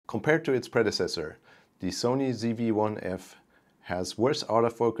Compared to its predecessor, the Sony ZV-1F has worse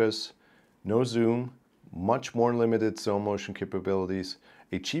autofocus, no zoom, much more limited slow motion capabilities,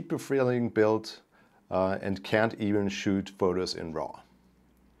 a cheaper feeling build, and can't even shoot photos in RAW.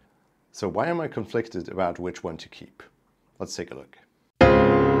 So why am I conflicted about which one to keep? Let's take a look.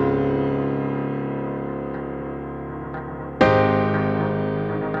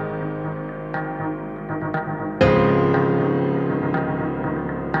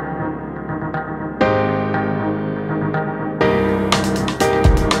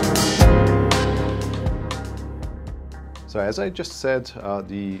 So as I just said,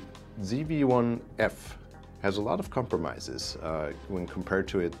 the ZV-1F has a lot of compromises when compared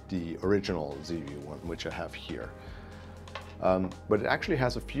to the original ZV-1, which I have here. But it actually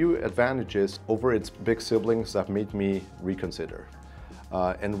has a few advantages over its big siblings that made me reconsider.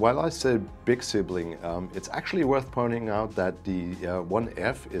 And while I said big sibling, it's actually worth pointing out that the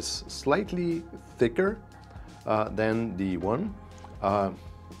 1F is slightly thicker than the 1.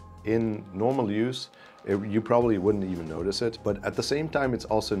 In normal use, you probably wouldn't even notice it, but at the same time it's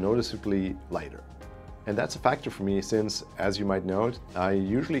also noticeably lighter. And that's a factor for me since, as you might know, I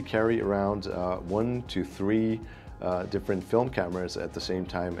usually carry around 1 to 3 different film cameras at the same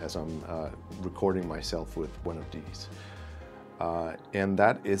time as I'm recording myself with one of these. And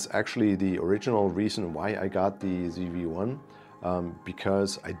that is actually the original reason why I got the ZV-1,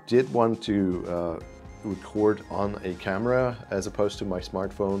 because I did want to record on a camera as opposed to my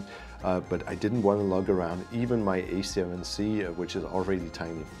smartphone, but I didn't want to lug around even my A7C, which is already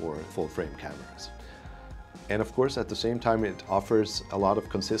tiny for full frame cameras. And of course, at the same time, it offers a lot of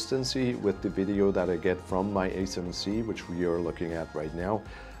consistency with the video that I get from my A7C, which we are looking at right now,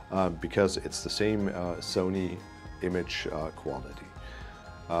 because it's the same Sony image quality.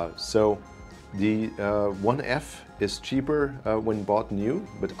 So the 1F is cheaper when bought new,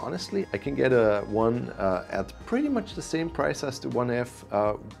 but honestly, I can get a 1 at pretty much the same price as the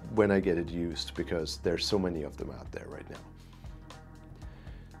 1F when I get it used, because there's so many of them out there right now.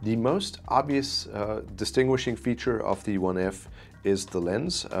 The most obvious distinguishing feature of the 1F is the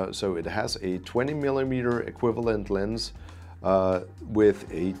lens. So it has a 20mm equivalent lens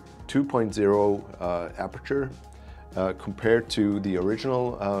with a 2.0 aperture, compared to the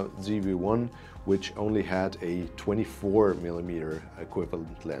original ZV-1, which only had a 24mm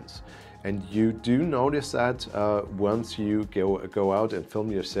equivalent lens. And you do notice that once you go out and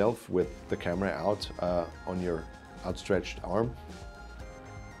film yourself with the camera out on your outstretched arm.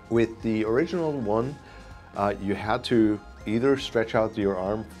 With the original one, you had to either stretch out your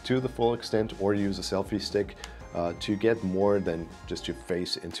arm to the full extent or use a selfie stick to get more than just your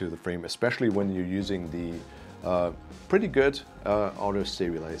face into the frame, especially when you're using the pretty good auto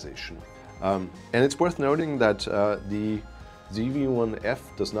stabilization. And it's worth noting that the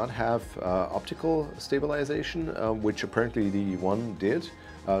ZV-1F does not have optical stabilization, which apparently the one did.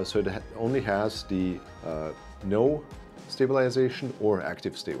 So it only has the no stabilization or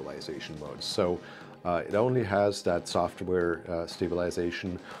active stabilization modes. So it only has that software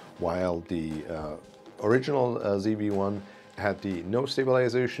stabilization, while the original ZV-1 had the no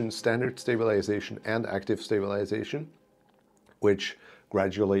stabilization, standard stabilization, and active stabilization, which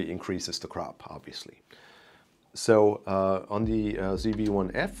gradually increases the crop, obviously. So on the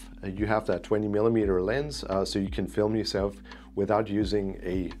ZV-1F, you have that 20mm lens, so you can film yourself without using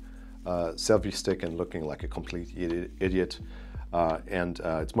a selfie stick and looking like a complete idiot. And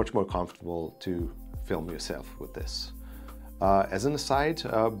it's much more comfortable to film yourself with this. As an aside,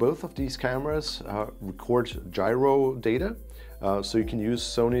 both of these cameras record gyro data, so you can use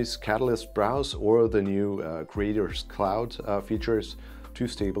Sony's Catalyst Browse or the new Creators Cloud features to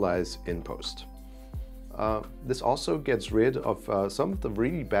stabilize in post. This also gets rid of some of the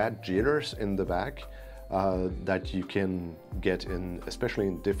really bad jitters in the back that you can get in, especially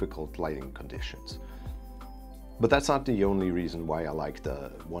in difficult lighting conditions. But that's not the only reason why I like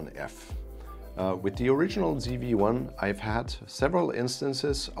the 1F. With the original ZV-1, I've had several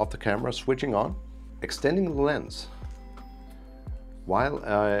instances of the camera switching on, extending the lens, while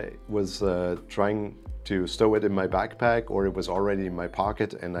I was trying to stow it in my backpack, or it was already in my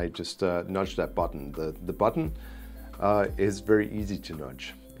pocket and I just nudged that button. The button is very easy to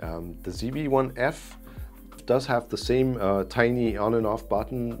nudge. The ZV-1F does have the same tiny on and off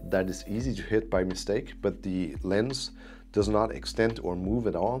button that is easy to hit by mistake, but the lens does not extend or move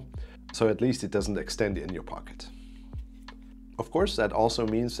at all, so at least it doesn't extend in your pocket. Of course, that also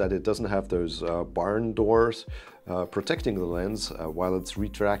means that it doesn't have those barn doors protecting the lens while it's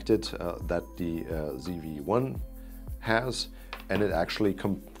retracted that the ZV-1 has, and it actually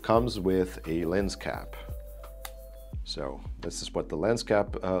comes with a lens cap. So this is what the lens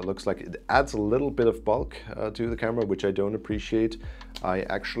cap looks like. It adds a little bit of bulk to the camera, which I don't appreciate. I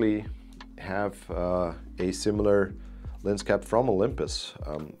actually have a similar lens cap from Olympus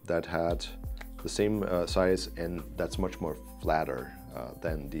that had the same size, and that's much more flatter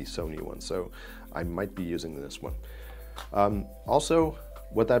than the Sony one. So I might be using this one. Also,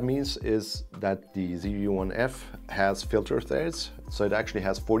 what that means is that the ZV-1F has filter threads. So it actually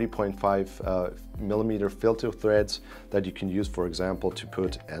has 40.5 millimeter filter threads that you can use, for example, to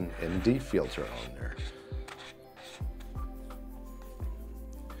put an ND filter on there.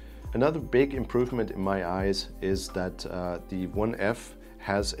 Another big improvement in my eyes is that the 1F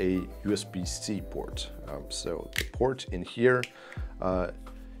has a USB-C port. So the port in here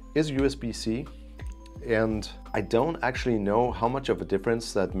is USB-C. And I don't actually know how much of a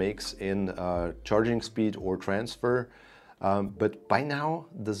difference that makes in charging speed or transfer, but by now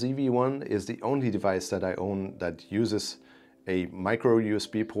the ZV-1 is the only device that I own that uses a micro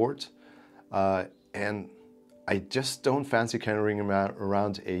USB port, and I just don't fancy carrying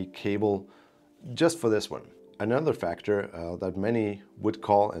around a cable just for this one. Another factor that many would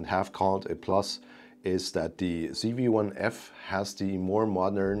call and have called a plus is that the ZV-1F has the more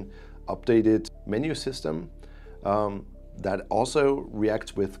modern updated menu system that also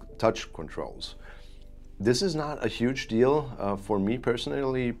reacts with touch controls. This is not a huge deal for me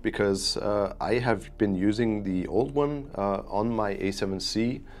personally, because I have been using the old one on my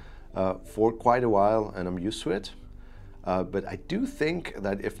A7C for quite a while and I'm used to it. But I do think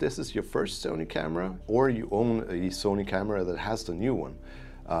that if this is your first Sony camera, or you own a Sony camera that has the new one,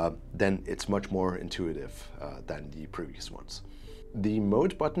 then it's much more intuitive than the previous ones. The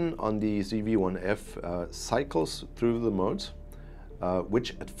mode button on the ZV-1F cycles through the modes,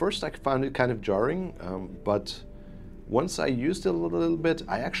 which at first I found it kind of jarring, but once I used it a little bit,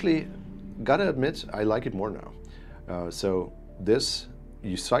 I actually gotta admit I like it more now. So this,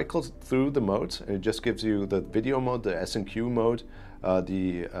 you cycle through the modes and it just gives you the video mode, the S&Q mode,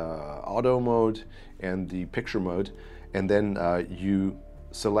 the auto mode, and the picture mode, and then you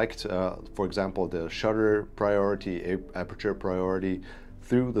select, for example, the shutter priority, aperture priority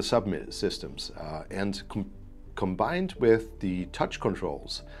through the subsystems, and combined with the touch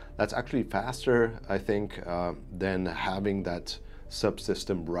controls, that's actually faster, I think, than having that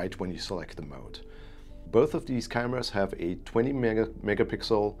subsystem right when you select the mode. Both of these cameras have a 20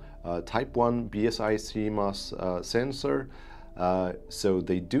 megapixel Type 1 BSI CMOS sensor, so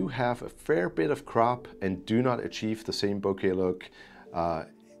they do have a fair bit of crop and do not achieve the same bokeh look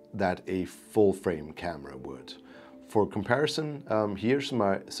that a full frame camera would. For comparison, here's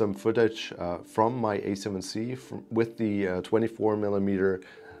some footage from my A7C with the 24 millimeter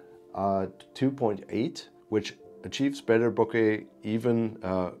 2.8, which achieves better bokeh even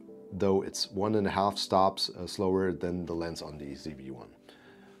though it's 1.5 stops slower than the lens on the ZV-1.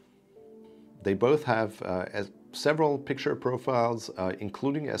 They both have several picture profiles,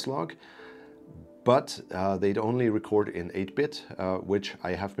 including S-Log, but they'd only record in 8-bit, which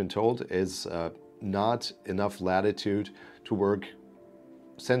I have been told is not enough latitude to work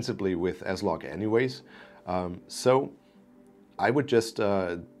sensibly with S-Log anyways. So I would just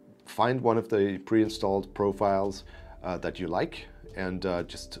find one of the pre-installed profiles that you like and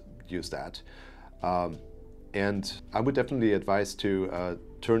just use that. And I would definitely advise to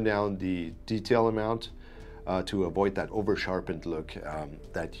turn down the detail amount to avoid that over-sharpened look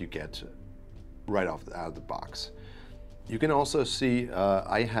that you get right out of the box. You can also see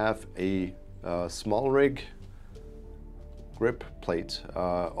I have a small rig grip plate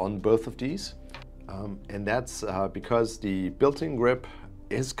on both of these, and that's because the built-in grip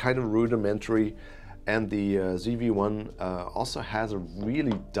is kind of rudimentary, and the ZV-1 also has a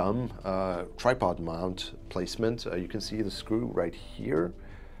really dumb tripod mount placement. You can see the screw right here,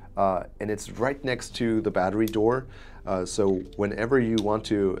 and it's right next to the battery door. So whenever you want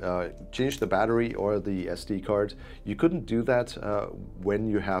to change the battery or the SD card, you couldn't do that when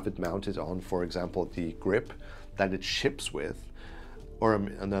you have it mounted on, for example, the grip that it ships with, or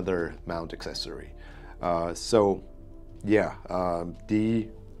another mount accessory. So yeah, the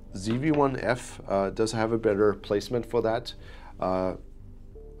ZV-1F does have a better placement for that,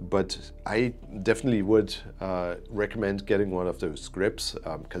 but I definitely would recommend getting one of those grips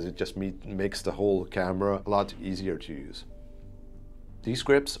because it just makes the whole camera a lot easier to use. These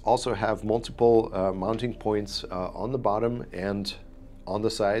grips also have multiple mounting points on the bottom and on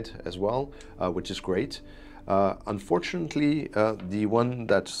the side as well, which is great. Unfortunately, the one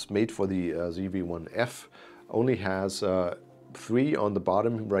that's made for the ZV-1F only has 3 on the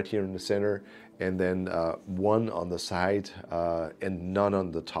bottom right here in the center and then one on the side and none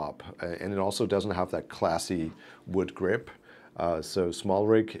on the top. And it also doesn't have that classy wood grip. So small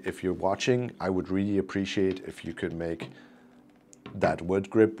rig, if you're watching, I would really appreciate if you could make that wood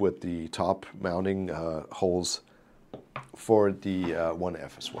grip with the top mounting holes for the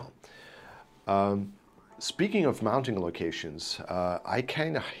 1F as well. Speaking of mounting locations, I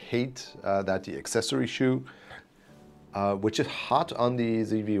kind of hate that the accessory shoe, which is hot on the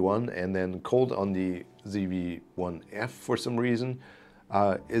ZV-1 and then cold on the ZV-1F for some reason,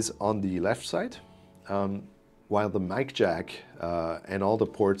 is on the left side, while the mic jack and all the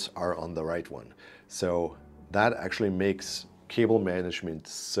ports are on the right one. So that actually makes cable management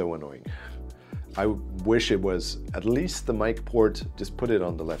so annoying. I wish it was at least the mic port, just put it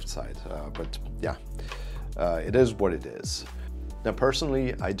on the left side, but yeah. It is what it is. Now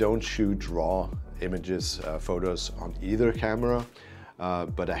personally, I don't shoot raw images, photos on either camera,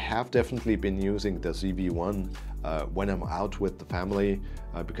 but I have definitely been using the ZV-1 when I'm out with the family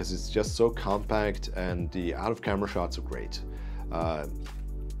because it's just so compact and the out-of-camera shots are great.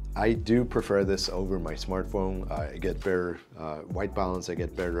 I do prefer this over my smartphone. I get better white balance, I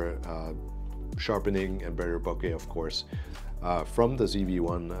get better sharpening and better bokeh, of course, from the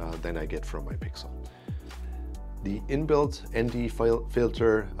ZV-1 than I get from my Pixel. The inbuilt ND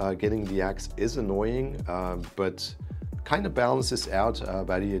filter getting the axe is annoying, but kind of balances out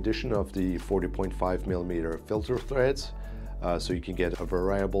by the addition of the 40.5mm filter threads. So you can get a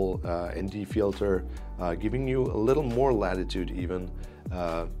variable ND filter, giving you a little more latitude even,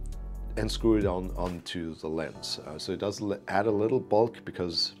 and screw it onto the lens. So it does add a little bulk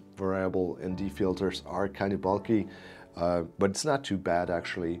because variable ND filters are kind of bulky, but it's not too bad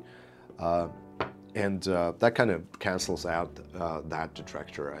actually. And that kind of cancels out that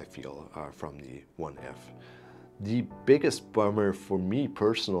detractor, I feel, from the 1F. The biggest bummer for me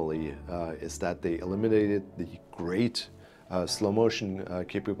personally is that they eliminated the great slow motion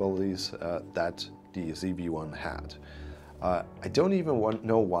capabilities that the ZV-1 had. I don't even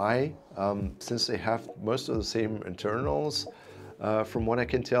know why, since they have most of the same internals, from what I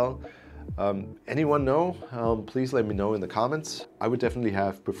can tell. Anyone know? Please let me know in the comments. I would definitely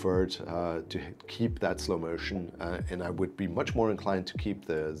have preferred to keep that slow motion, and I would be much more inclined to keep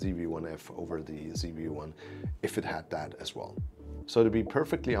the ZV-1F over the ZV-1 if it had that as well. So to be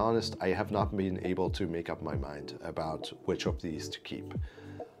perfectly honest, I have not been able to make up my mind about which of these to keep.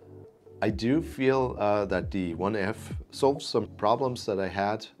 I do feel that the 1F solves some problems that I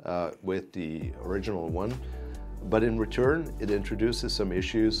had with the original one, but in return, it introduces some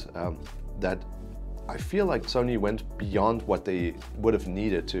issues that I feel like Sony went beyond what they would have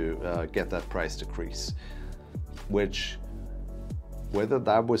needed to get that price decrease, which, whether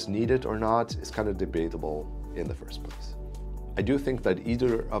that was needed or not, is kind of debatable in the first place. I do think that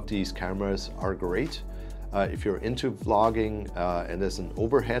either of these cameras are great. If you're into vlogging and as an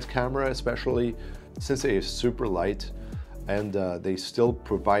overhead camera especially, since they are super light and they still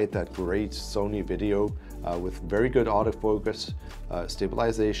provide that great Sony video with very good autofocus,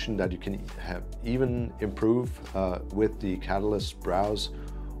 stabilization that you can even improve with the Catalyst browse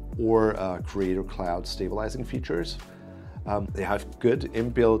or Creator Cloud stabilizing features. They have good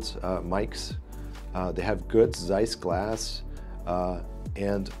inbuilt mics, they have good Zeiss glass,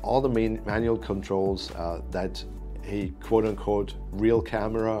 and all the main manual controls that a quote-unquote real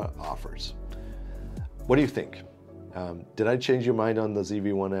camera offers. What do you think? Did I change your mind on the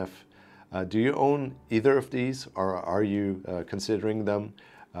ZV-1F? Do you own either of these, or are you considering them?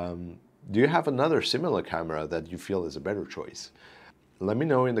 Do you have another similar camera that you feel is a better choice? Let me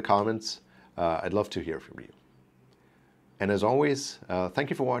know in the comments. I'd love to hear from you. And as always, thank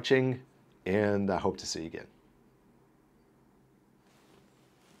you for watching, and I hope to see you again.